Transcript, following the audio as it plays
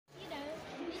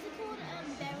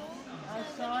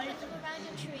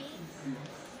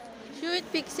do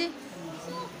it, Pixie.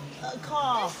 A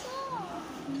car.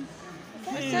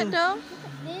 What's that, Dom? Look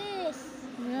at this.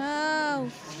 Wow.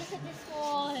 Look at this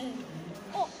one.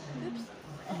 Oh, oops.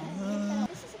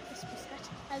 This is a Christmas hat.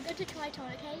 I'm going to try it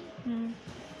on, okay? Hmm.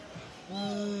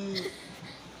 Oh.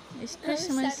 It's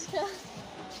Christmas. Santa.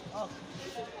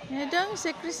 Yeah, Dom, it's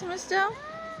a Christmas, Dom.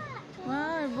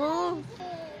 Wow, ball.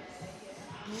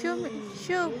 Show me,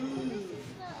 show.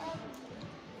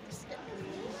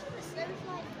 Snowflake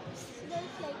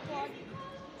one.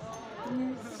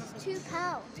 Yeah. It's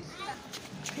 £2.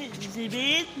 Is it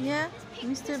big? Yeah,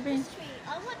 Mr. Bean.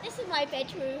 I want this in my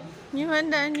bedroom. You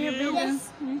want that in your bedroom? Yes,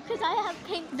 because I have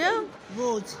pink. Dom,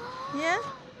 Wood. yeah?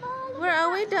 Where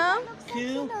are we, Dom?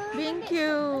 Q. Being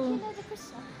cute.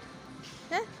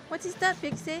 Yeah? What is that,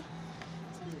 Pixie?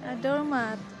 A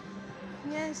doormat.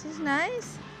 Yes, it's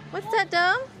nice. What's that,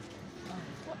 Dom?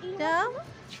 Dom?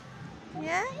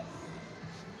 Yeah?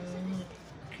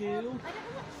 Q. I don't know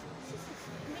what this is.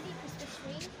 A mini Christmas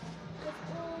tree with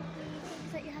all the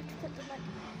things that you have to put them like.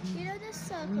 You know the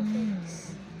circle things.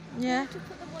 You Yeah. have to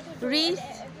put them on the door. Wreath.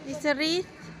 It's a wreath.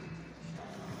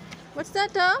 What's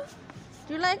that, Dom?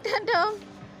 Do you like that, Dom?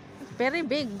 Very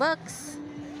big box.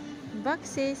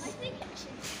 Boxes. I think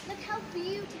actually, look how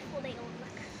beautiful they all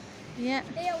look. Yeah.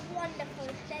 They are wonderful.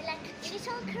 They're like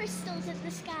little crystals in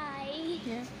the sky.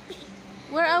 Yeah.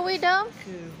 Where are we, Dom?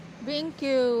 Q. Being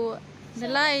cute. The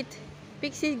light.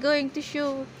 Pixie is going to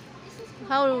show This is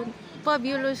how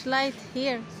fabulous light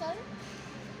here. so.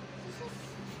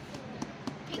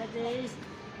 This is That is.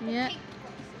 Yeah.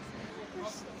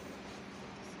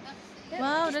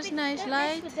 Wow, Just that's be- nice don't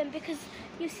light. mess with them because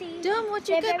you see. Dom, what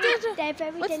you they're got very, there? they're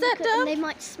very What's that, delicate Dom? and they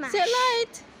might smash. Is that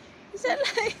light? Is that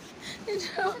light?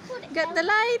 Dom, got the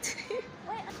light.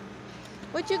 Wait,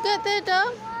 What you got there,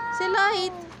 Dom? Say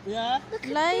light. Yeah. look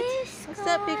at Light. this. What's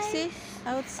that, guys. Pixie?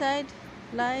 Outside.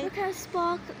 Light. Look how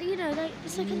sparkly. You know, like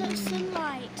it's like a little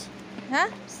sunlight. Huh?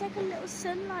 It's like a little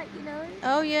sunlight. You know.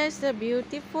 Oh yes, they're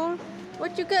beautiful.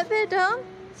 What you got there, Dom?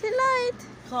 Say light.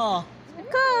 Car. A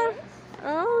car.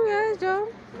 Oh yes, Dom.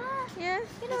 Yeah.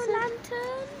 You know, that's it.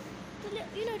 lantern. The little,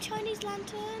 you know, Chinese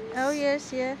lanterns. Oh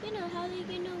yes, yeah. You know how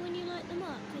you know when you light them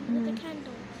up with the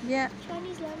candle. Yeah,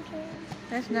 Chinese lanterns.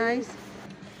 that's nice.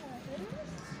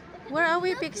 Where are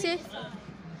we, Pixie?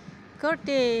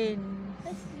 Curtain.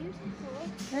 That's beautiful.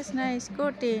 That's nice.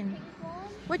 Curtain. Pink one.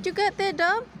 What you got there,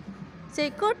 Dom? Say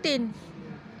curtain.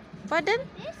 Pardon?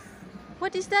 This.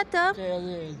 What is that, Dom?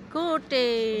 Jelly.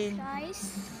 Curtain.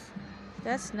 Nice.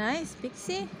 That's nice,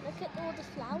 Pixie. Look at all the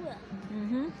flower.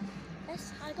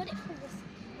 That's, I got it from this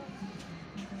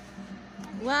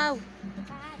Wow.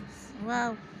 bags.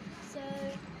 Wow. So,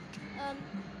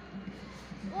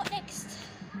 what next?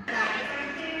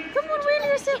 Come on, wheel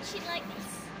yourself. Kitchen like this.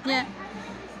 Yeah.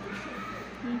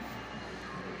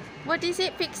 What is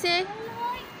it, Pixie? I like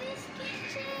this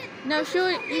kitchen. Now show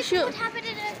it. You You show would have it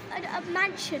in a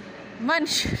mansion.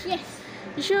 Munch. Yes.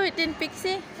 You show it in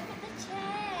Pixie. Look at the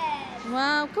chairs.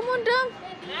 Wow. Come on, Dom.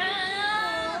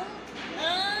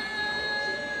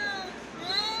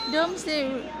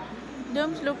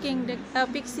 Dom's looking. The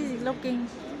Pixie is looking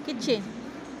kitchen.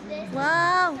 This,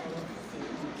 Wow.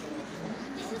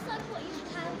 this is like what you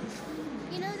should have.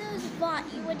 You know those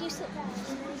when you sit down.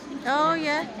 Oh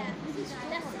yeah. Like that.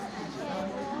 That's the chair.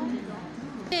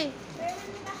 Hey, We're in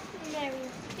the bathroom area.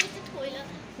 Here's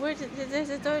the toilet. there's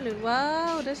a toilet.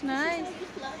 Wow, that's nice. Like a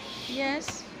flush.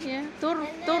 Yes. Yeah. Tour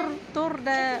the.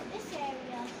 This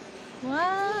area.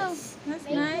 Wow, that's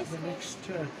nice. The next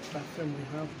bathroom we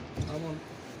have, I want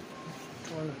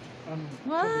toilet.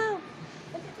 Wow.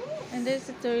 Look at this. And there's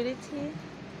a toilet here.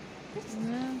 This,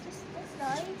 Wow. that's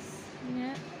nice.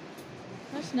 Yeah.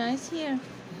 That's nice here.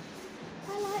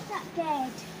 I like that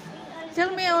bed.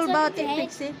 Tell me all about it,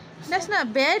 Pixie. That's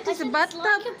not bed, it's a It's bathtub.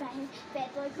 like a bed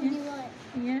like when you want.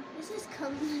 Yeah. This is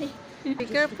comfy. Be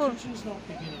careful. She's not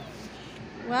big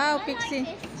enough. Wow, like Pixie.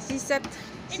 this.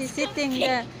 She's sitting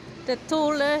the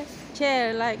taller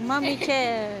chair, like mommy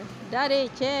chair, daddy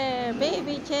chair,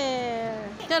 baby chair.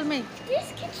 Tell me.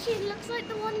 This kitchen looks like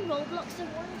the one in Roblox and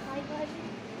one in High. Look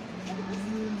at this.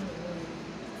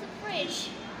 It's a fridge.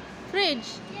 Fridge.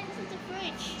 Yes, it's a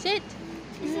fridge. Sit.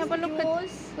 This Have is a the look at.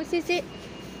 drawers. What is it?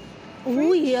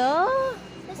 Oh yeah.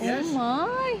 This Oh is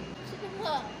my.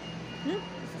 what? Hmm? This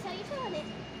is how you turn it.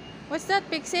 What's that,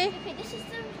 Pixie? Okay, this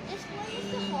one is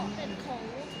the hot and cold.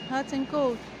 Hot and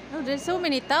cold. Oh, there's so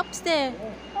many taps there.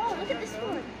 Oh, look at this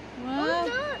one. Wow.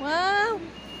 look. Wow.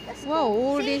 That's Wow, cool.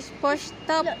 all See? these posh Look,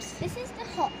 taps. this is the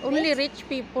hot Only bit. rich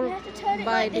people You have to turn it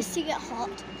buy like this. this to get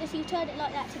hot. If you turn it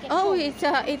like that to get Oh, cold. it's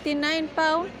 89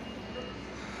 pound.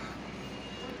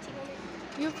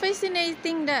 You're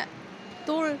fascinating that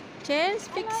tool Chairs,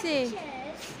 I like the Pixie.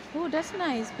 chairs. Oh, that's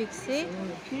nice, Pixie.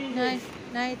 Okay. Nice,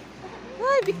 nice.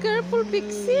 Oh, be careful,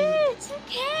 Pixie. It's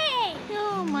okay.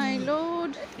 Oh, my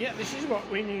Lord. Yeah, this is what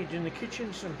we need in the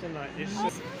kitchen, something like this. So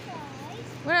guys,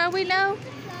 Where are we now? the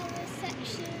flower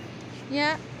section.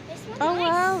 Yeah. This one Oh, nice.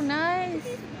 wow,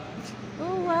 nice.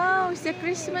 Oh, wow. It's a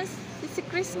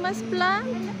Christmas plant.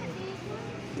 And look at these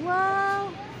ones.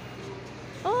 Wow.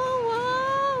 Oh,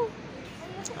 wow.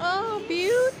 Oh,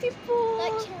 beautiful.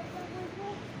 Like cherry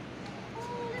flowers.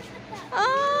 Oh, look at that. Oh,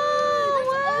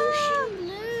 That's wow. ocean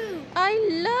blue. I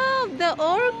love the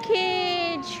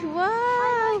orchid. I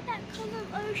Wow. like that color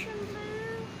of ocean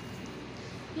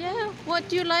blue. Yeah. What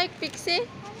do you like, Pixie? I like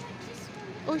this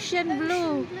one. Ocean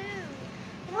blue. Blue.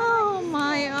 Oh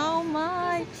my, oh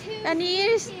my. And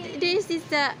here's this is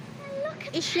the And look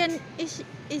at Asian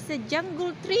is a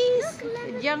jungle trees. Look,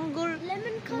 lemon. Jungle.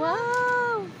 lemon color.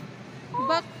 Wow.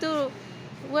 Back to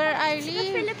where I To the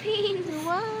live. Philippines.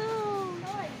 Wow.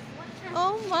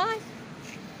 Oh my.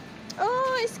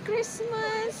 Oh, it's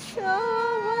Christmas.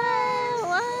 Oh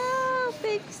wow. Wow,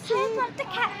 Pixie. How about the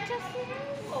cactus?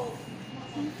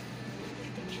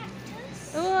 The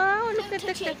cactus. Wow, look Don't at the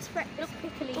touch it, it's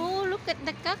prickly. Oh, look at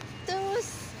the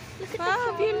cactus. Look at the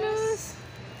Fabulous.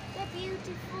 They're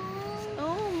beautiful.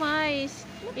 Oh my.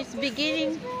 Look It's at the beginning.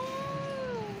 trees as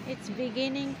well. It's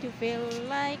beginning to feel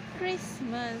like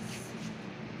Christmas.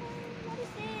 What is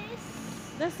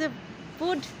this? That's the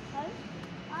food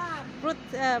fruit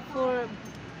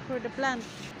for the plant.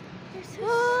 They're so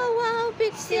Oh wow,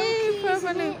 Pixie silky,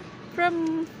 isn't it?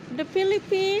 from the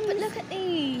Philippines. But look at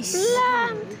these.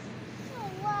 Plant. Oh,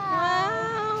 wow.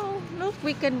 Wow. Look,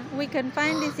 we can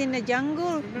find this in the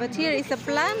jungle, but here is a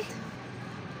plant.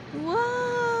 Wow.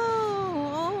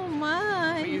 Oh We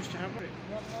my. used to have it.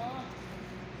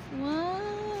 Wow.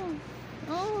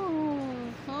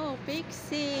 Oh,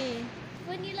 Pixie.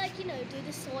 When you do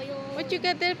the soil. What you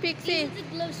got there, These Pixie? are the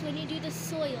gloves when you do the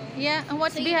soil. Yeah, and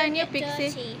what's So you behind don't you, get Pixie?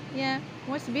 dirty. Yeah,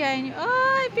 what's behind you?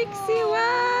 Oh, Pixie, Look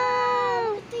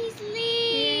wow! at these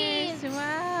Yes, leaves.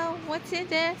 wow. What's it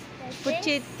there? There's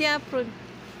this. Puchetia fruit.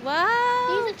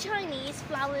 Wow! These are Chinese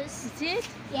flowers. Is it?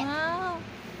 Yeah. Wow.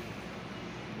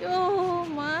 Oh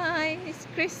my, it's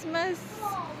Christmas.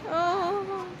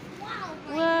 Oh, Wow.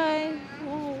 why?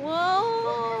 Oh,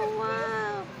 whoa,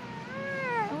 wow.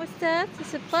 And what's that?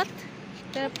 It's a pot?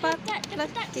 The pot Look at that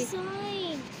plastic.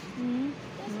 design. Mm.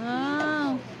 That's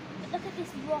Wow. beautiful. But look at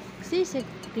this rock. This is a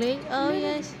clay. Oh, Look at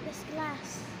yes. This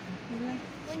glass.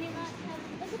 When you look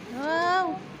at this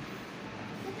Wow.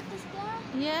 Look at this glass.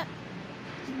 Yeah.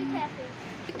 Just be careful.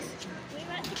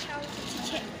 We're at the counter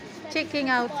to check. Checking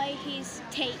out. By his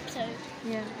tape, so.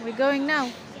 Yeah, we're going now.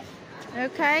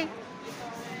 Okay.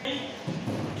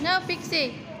 Now,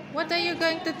 Pixie, what are you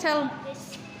going to tell?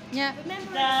 This. Yeah,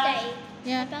 Remember I say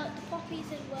yeah, about the poppies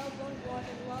in World War I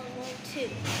and World War II.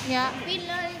 yeah, We've been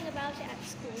learning about it at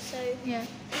school, so yeah,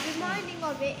 the reminding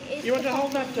of it is. You want the to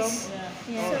hold that, Tom? poppies.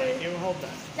 yeah, All right, you hold that.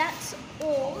 That's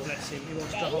all. Bless him. He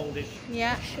wants to hold it.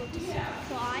 yeah. Make sure to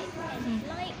subscribe and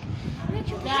like. Make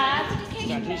sure to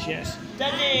notification. That is yes.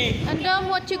 Daddy! And Dom,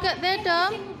 what you got there,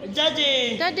 Dom?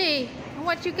 Daddy! Daddy,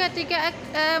 what you got? You got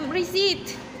a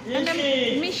receipt and a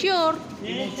Receipt. measure.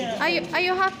 Yes, Are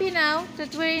you happy now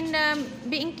that we're in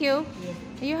B&Q?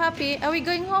 Are you happy? Are we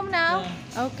going home now?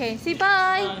 Okay. Say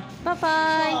bye. Bye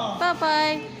bye. Bye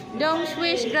bye. Dom's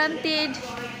wish granted.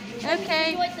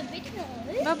 Okay. Enjoyed the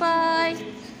video. Bye bye.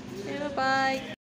 Bye bye.